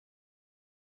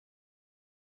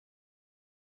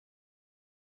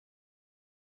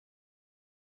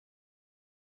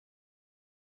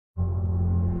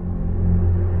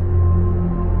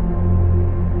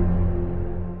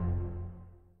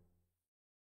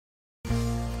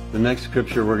The next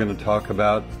scripture we're going to talk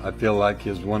about, I feel like,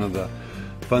 is one of the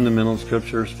fundamental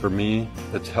scriptures for me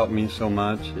that's helped me so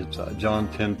much. It's John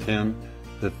 10:10.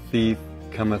 The thief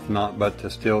cometh not but to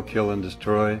steal, kill, and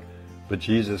destroy, but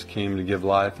Jesus came to give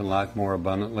life and life more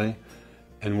abundantly.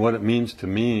 And what it means to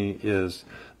me is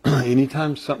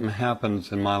anytime something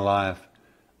happens in my life,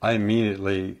 I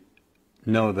immediately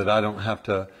know that I don't have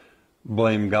to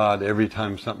blame God every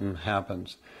time something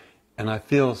happens. And I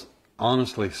feel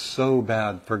honestly so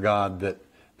bad for God that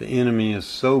the enemy is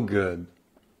so good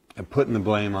at putting the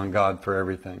blame on God for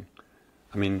everything.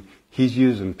 I mean, he's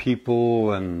using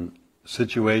people and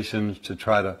situations to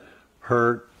try to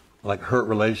hurt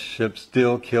relationships,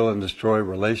 steal, kill, and destroy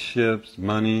relationships,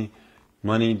 money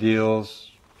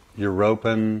deals, your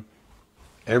roping,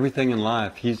 everything in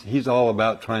life. He's all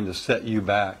about trying to set you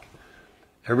back.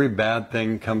 Every bad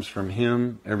thing comes from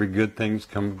him. Every good things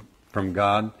come from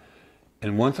God.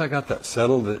 And once I got that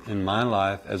settled in my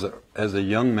life as a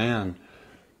young man,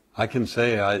 I can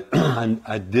say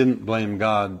I didn't blame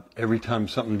God every time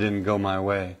something didn't go my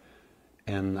way.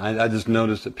 And I just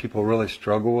noticed that people really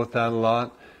struggle with that a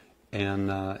lot. And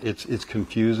it's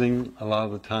confusing a lot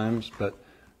of the times. But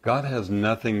God has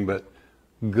nothing but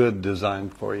good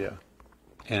designed for you.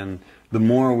 And the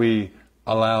more we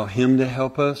allow Him to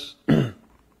help us,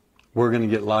 we're going to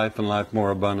get life and life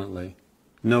more abundantly.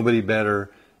 Nobody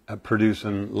better at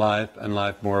producing life and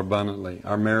life more abundantly.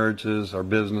 Our marriages, our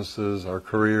businesses, our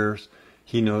careers.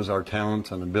 He knows our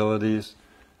talents and abilities.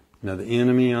 Now the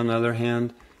enemy, on the other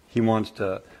hand, he wants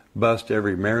to bust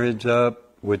every marriage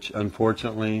up, which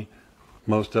unfortunately,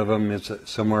 most of them, it's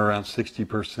somewhere around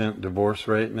 60% divorce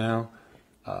rate now.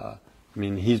 I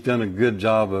mean, he's done a good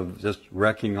job of just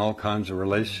wrecking all kinds of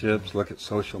relationships. Look at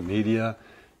social media.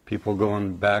 People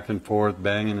going back and forth,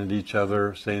 banging at each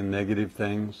other, saying negative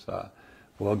things.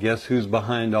 Well, guess who's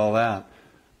behind all that?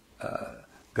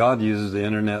 God uses the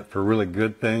internet for really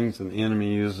good things, and the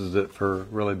enemy uses it for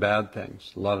really bad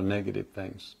things, a lot of negative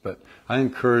things. But I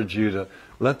encourage you to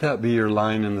let that be your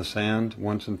line in the sand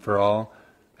once and for all.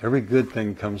 Every good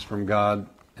thing comes from God,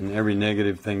 and every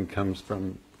negative thing comes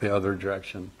from the other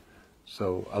direction.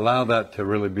 So allow that to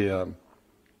really be a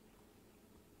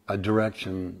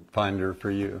direction finder for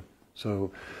you.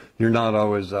 So you're not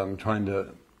always trying to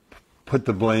put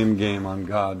the blame game on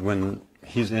God when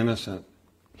He's innocent.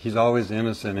 He's always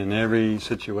innocent in every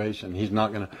situation. He's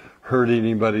not going to hurt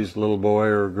anybody's little boy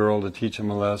or girl to teach him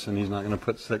a lesson. He's not going to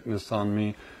put sickness on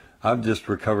me. I've just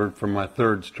recovered from my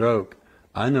 3rd stroke.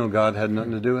 I know God had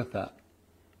nothing to do with that.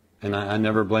 And I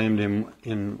never blamed Him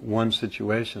in one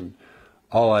situation.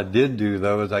 All I did do,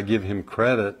 though, is I give Him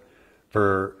credit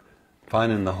for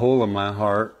finding the hole in my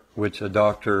heart, which a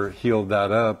doctor healed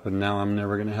that up, and now I'm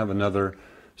never going to have another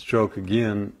stroke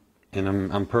again, and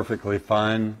I'm perfectly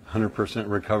fine, 100%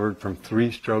 recovered from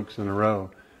 3 strokes in a row.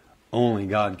 Only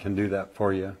God can do that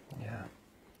for you. Yeah.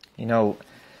 You know,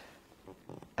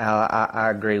 Al, I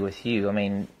agree with you. I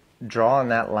mean, drawing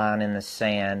that line in the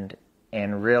sand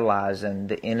and realizing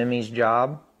the enemy's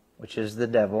job, which is the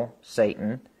devil,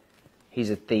 Satan,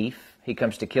 he's a thief. He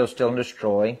comes to kill, steal, and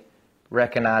destroy.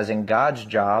 Recognizing God's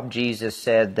job, Jesus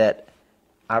said that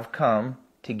I've come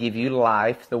to give you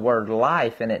life. The word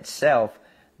life in itself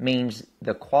means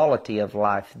the quality of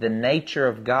life, the nature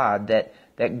of God,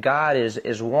 that God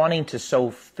is wanting to so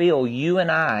fill you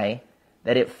and I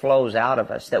that it flows out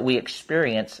of us, that we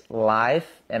experience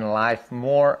life and life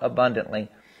more abundantly.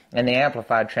 In the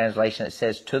Amplified Translation, it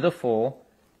says, to the full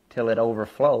till it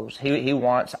overflows. He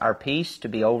wants our peace to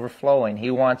be overflowing. He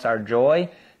wants our joy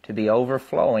to be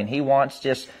overflowing. He wants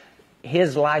just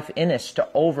His life in us to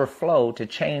overflow, to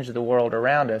change the world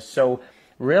around us. So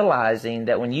realizing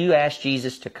that when you ask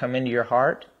Jesus to come into your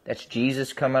heart, that's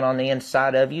Jesus coming on the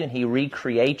inside of you, and He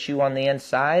recreates you on the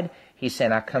inside. He's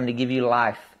saying, I come to give you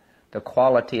life, the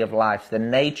quality of life, the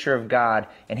nature of God,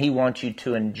 and He wants you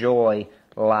to enjoy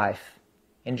life.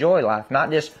 Enjoy life,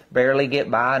 not just barely get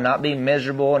by, not be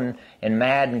miserable and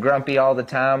mad and grumpy all the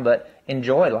time, but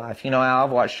enjoy life. You know, Al,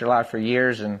 I've watched your life for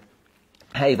years, and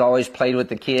hey, you've always played with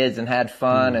the kids and had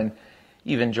fun, and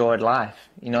you've enjoyed life.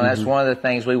 You know, that's one of the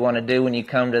things we want to do when you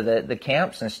come to the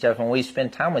camps and stuff, and we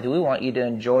spend time with you. We want you to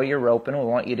enjoy your roping. We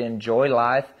want you to enjoy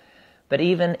life. But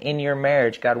even in your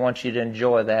marriage, God wants you to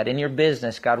enjoy that. In your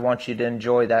business, God wants you to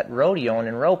enjoy that rodeoing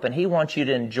and roping. He wants you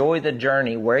to enjoy the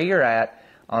journey where you're at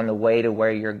on the way to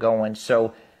where you're going.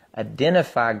 So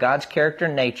identify God's character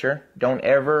and nature. Don't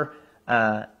ever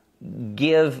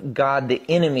give God the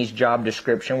enemy's job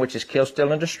description, which is kill,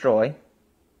 steal, and destroy.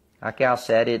 Like Al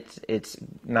said, it's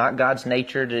not God's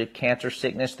nature to cancer,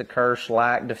 sickness, the curse,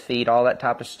 lack, defeat, all that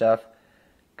type of stuff.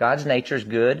 God's nature is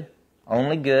good,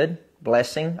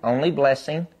 blessing, only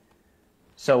blessing,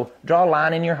 So draw a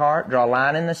line in your heart, draw a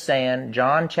line in the sand.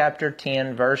 John chapter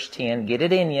 10, verse 10. Get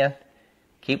it in you.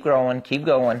 Keep growing, keep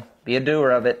going. Be a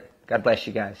doer of it. God bless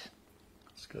you guys.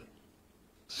 That's good.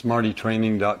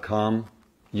 SmartyTraining.com.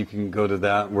 You can go to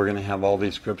that. We're going to have all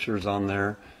these scriptures on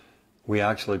there. We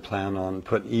actually plan on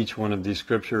putting each one of these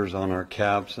scriptures on our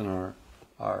caps and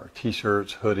our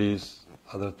T-shirts, hoodies,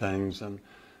 other things. And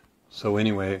so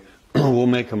anyway, we'll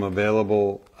make them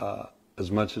available as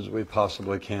much as we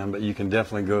possibly can. But you can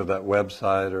definitely go to that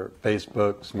website or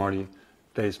Facebook, Smarty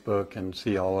Facebook, and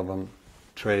see all of them.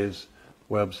 Trey's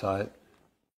website.